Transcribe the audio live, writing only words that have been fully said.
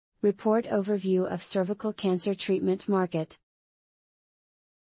Report overview of cervical cancer treatment market.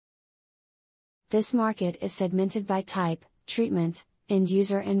 This market is segmented by type, treatment, end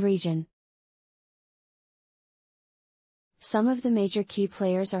user and region. Some of the major key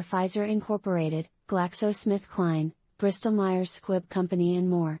players are Pfizer Incorporated, GlaxoSmithKline, Bristol-Myers Squibb Company and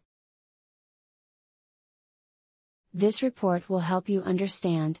more. This report will help you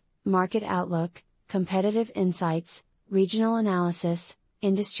understand market outlook, competitive insights, regional analysis,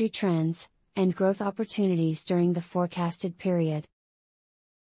 industry trends, and growth opportunities during the forecasted period.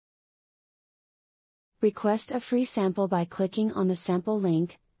 Request a free sample by clicking on the sample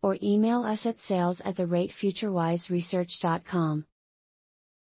link, or email us at sales@futurewiseresearch.com.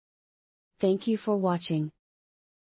 Thank you for watching.